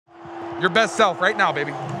Your best self right now,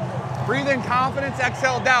 baby. Breathe in confidence,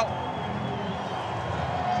 exhale doubt.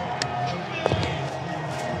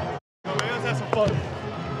 Let's have some fun.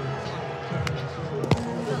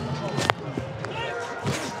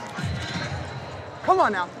 Come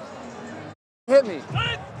on now. Hit me.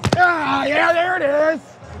 Ah, yeah, there it is.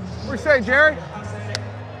 What do you say, Jerry?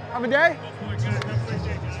 Have a day?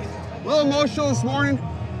 A little emotional this morning.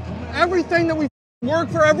 Everything that we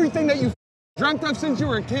worked for, everything that you dreamt of since you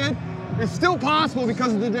were a kid, is still possible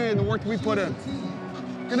because of the day and the work that we put in.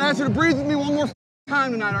 Gonna ask you to breathe with me one more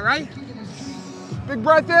time tonight, all right? Big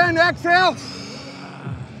breath in, exhale.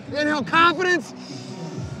 Inhale confidence.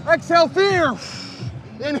 Exhale fear.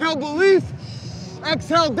 Inhale belief.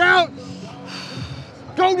 Exhale doubt.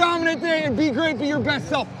 Go dominate today and be great, be your best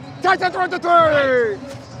self. Touch that throw at the three.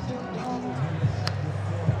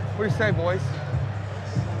 What do you say, boys?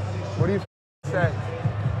 What do you say?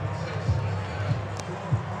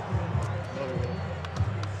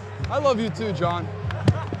 I love you too, John.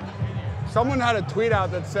 Someone had a tweet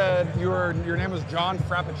out that said your name was John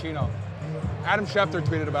Frappuccino. Adam Schefter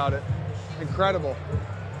tweeted about it. Incredible.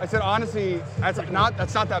 I said, honestly, that's not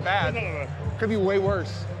that bad. Could be way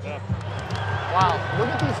worse. Yeah. Wow, look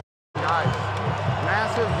at these guys.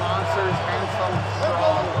 Massive monsters, handsome,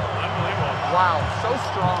 strong. Unbelievable. Wow, so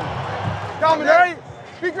strong. Dominate!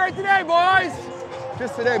 Be great today, boys!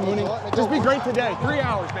 Just today, Mooney. Just be great today. 3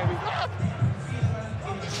 hours, baby.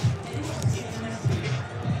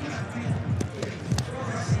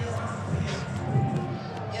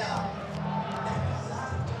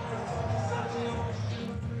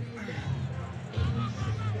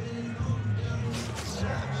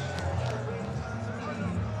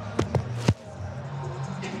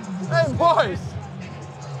 Hey, boys.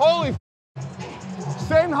 Holy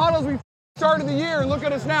same huddles we started the year, and look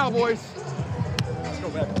at us now, boys. Let's go,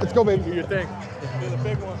 baby. Let's go, baby. Do your thing. Do the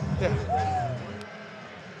big one. Yeah.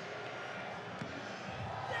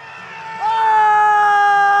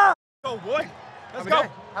 Ah! Go, boy. Let's Have a go. day.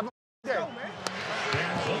 Have a day. Let's go, man.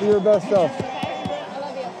 Be your best self. Okay? I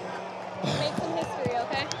love you. Make some history,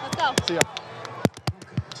 okay? Let's go. See ya.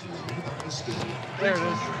 There it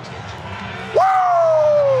is.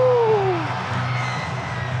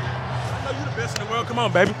 I know you're the best in the world. Come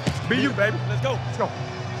on, baby. Be you, baby. Let's go. Let's go.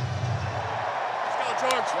 Let's go,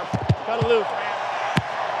 George. Yep. Gotta lose, man.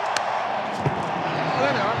 Oh,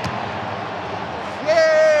 there they are.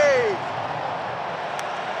 Yay!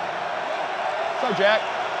 What's up, Jack?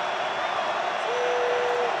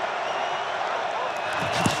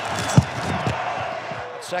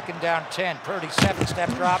 Second down 10. Purdy 7-step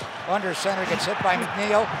drop. Under center gets hit by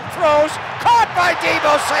McNeil. Throws. Caught by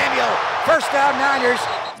Deebo Samuel. First down Niners.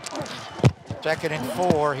 Second and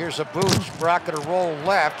 4. Here's a boost. Brock going to roll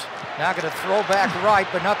left. Now going to throw back right,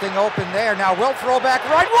 but nothing open there. Now will throw back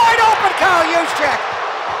right. Wide open, Kyle Juszczyk.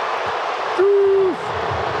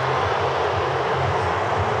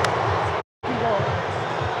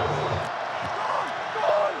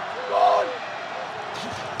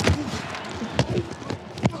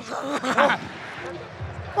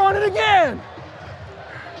 On it again!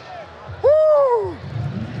 Woo!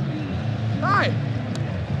 Hi!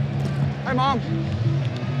 Hi, Mom.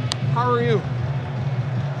 How are you?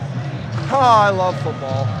 Oh, I love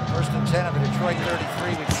football. First and 10 of the Detroit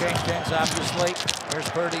 33. We've changed ends, obviously. There's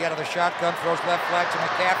Purdy out of the shotgun. Throws left flat to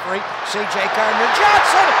McCaffrey. C.J.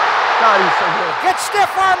 Gardner-Johnson! God, he's so good. Gets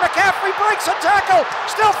stiff arm. McCaffrey breaks a tackle.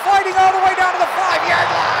 Still fighting all the way down to the 5-yard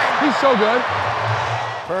line. He's so good.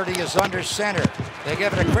 Purdy is under center. They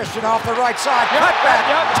give it to Christian off the right side. Cut back.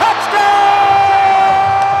 Touchdown!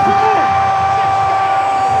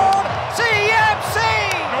 CMC!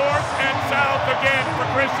 North and south again for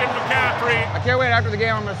Christian McCaffrey. I can't wait after the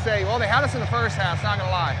game. I'm going to say, well, they had us in the first half, not going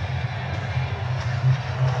to lie.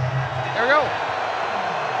 There we go.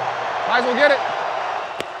 Might as well get it.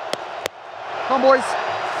 Come on, boys.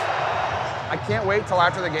 I can't wait till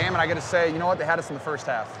after the game and I get to say, you know what, they had us in the first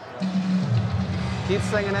half. Keep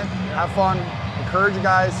singing it, have fun, encourage you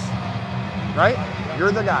guys, right?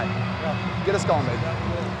 You're the guy. Get us going, baby.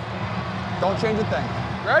 Don't change a thing.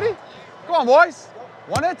 Ready? Come on, boys.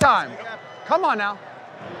 One at a time. Come on now.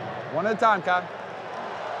 One at a time, Kyle.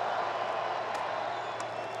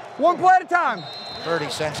 One play at a time. Purdy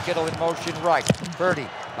sends Kittle in motion right. Purdy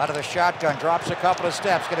out of the shotgun, drops a couple of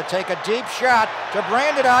steps, going to take a deep shot to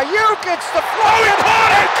Brandon Ayuk. It's the flow. He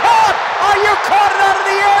caught it! Caught! Ayuk caught it out of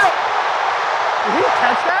the air. Did he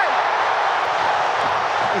catch that?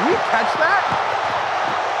 Did he catch that?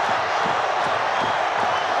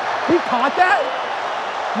 He caught that?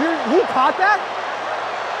 He caught that?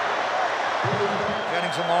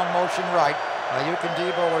 Jennings in long motion right. Ayuk and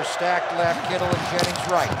Debo are stacked left, Kittle and Jennings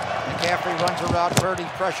right. McCaffrey runs around Purdy,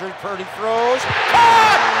 pressured, Purdy throws.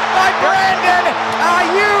 Caught by Brandon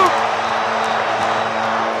Ayuk!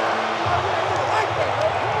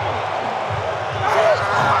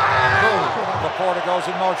 Laporta goes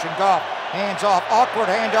in motion, Goff, hands off, awkward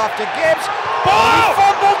handoff to Gibbs. He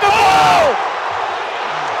fumbled the ball!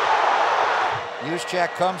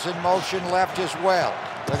 Juszczyk comes in motion left as well.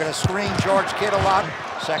 They're going to screen George Kittle out.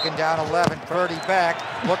 Second down, 11. Purdy back,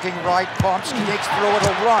 looking right, pumps, sneaks through,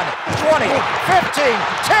 it'll run. 20, 15,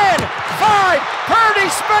 10, 5. Purdy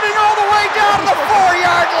spinning all the way down to the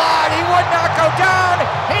 4-yard line. He would not go down.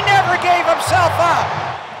 He never gave himself up.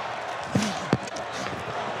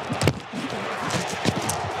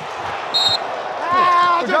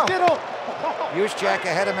 George Kittle. Juszczyk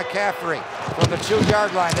ahead of McCaffrey from the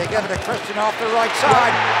 2-yard line. They give it to Christian off the right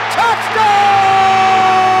side. Touchdown!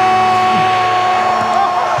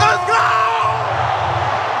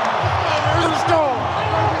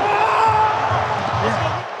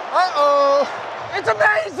 It's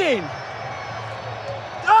amazing!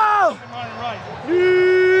 Oh!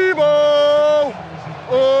 Debo!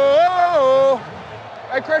 Oh!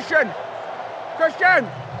 Hey, Christian! Christian!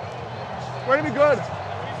 Way to be good.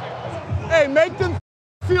 Hey, make them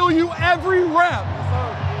feel you every rep.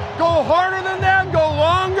 Go harder than them, go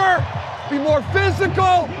longer, be more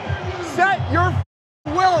physical. Set your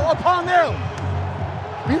will upon them.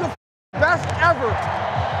 Be the best ever.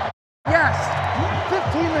 Yes,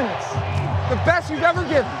 15 minutes. The best you've ever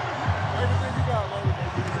given. Everything you got, Logan.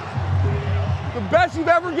 The best you've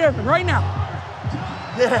ever given, right now.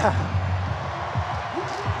 Yeah.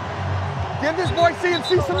 Give this boy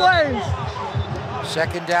CMC some lanes.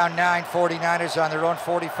 Second down, 9, 49ers on their own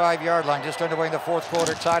 45-yard line. Just underway in the fourth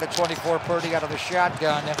quarter, tied at 24. Purdy out of the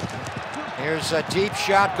shotgun. Here's a deep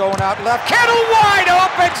shot going out left. Kittle wide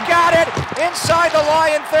open's got it inside the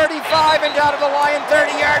Lion 35 and down to the Lion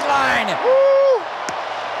 30-yard line. Woo.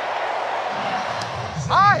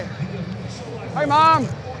 Hi. Hi, Mom.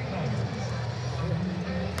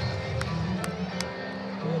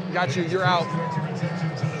 Got you. You're out.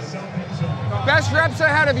 Best reps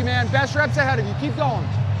ahead of you, man. Best reps ahead of you. Keep going.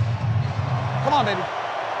 Come on, baby.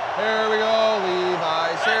 Here we go,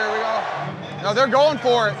 Levi's. Here we go. No, they're going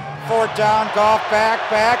for it. Fourth down, Goff back.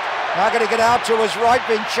 Not going to get out to his right,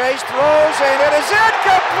 being chased, throws, and it is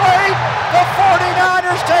incomplete. The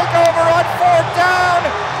 49ers take over on fourth down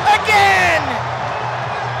again.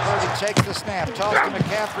 Purdy takes the snap, toss to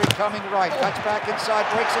McCaffrey coming right, cuts back inside,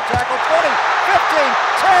 breaks the tackle, 20, 15,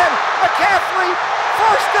 10, McCaffrey,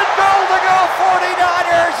 first and goal to go,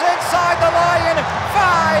 49ers inside the Lion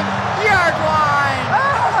 5-yard line.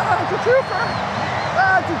 It's a twofer.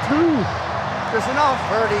 It's a two. Just enough.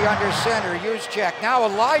 Purdy under center, Juszczyk. Now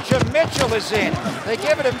Elijah Mitchell is in. They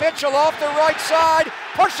give it to Mitchell off the right side,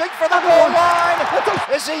 pushing for the goal line.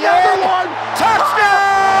 Is he in? Touchdown!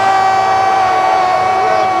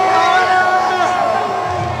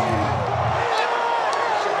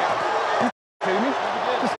 Kidding me?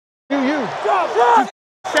 Just you.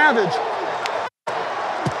 Savage.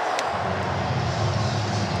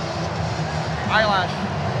 Eyelash.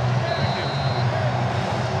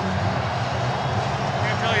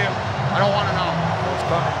 I don't want to know. It's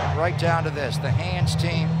coming right down to this. The hands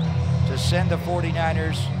team to send the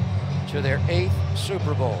 49ers to their 8th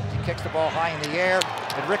Super Bowl. He kicks the ball high in the air.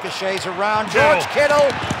 It ricochets around. George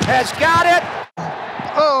Kittle has got it.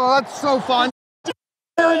 Oh, that's so fun.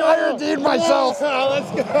 I redeemed myself.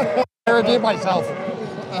 Let's go. I redeemed myself.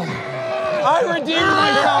 I redeemed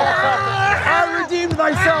myself. I redeemed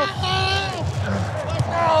myself.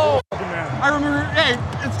 Oh. I remember, hey,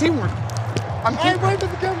 it's teamwork. I'm waiting for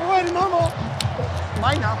the camera ready, normal.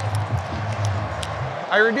 Mine now.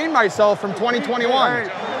 I redeemed myself from 2021.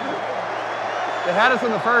 They had us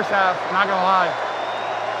in the first half, not gonna lie.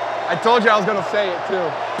 I told you I was gonna say it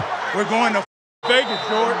too. We're going to Vegas,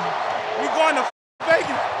 George. We're going to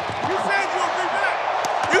Vegas. You said you're gonna be back.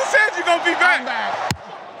 You said you're gonna be back. I'm back.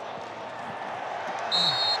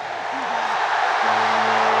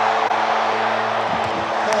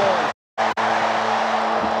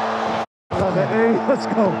 Hey, let's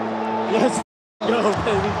go. Let's go,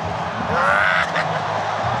 baby.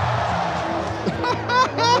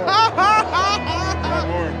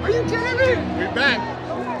 Are you kidding me? We're back.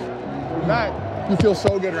 We're back. You feel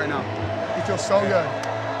so good right now. You feel so good.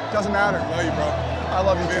 Doesn't matter. Love you, bro. I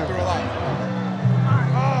love you Been too. through a lot.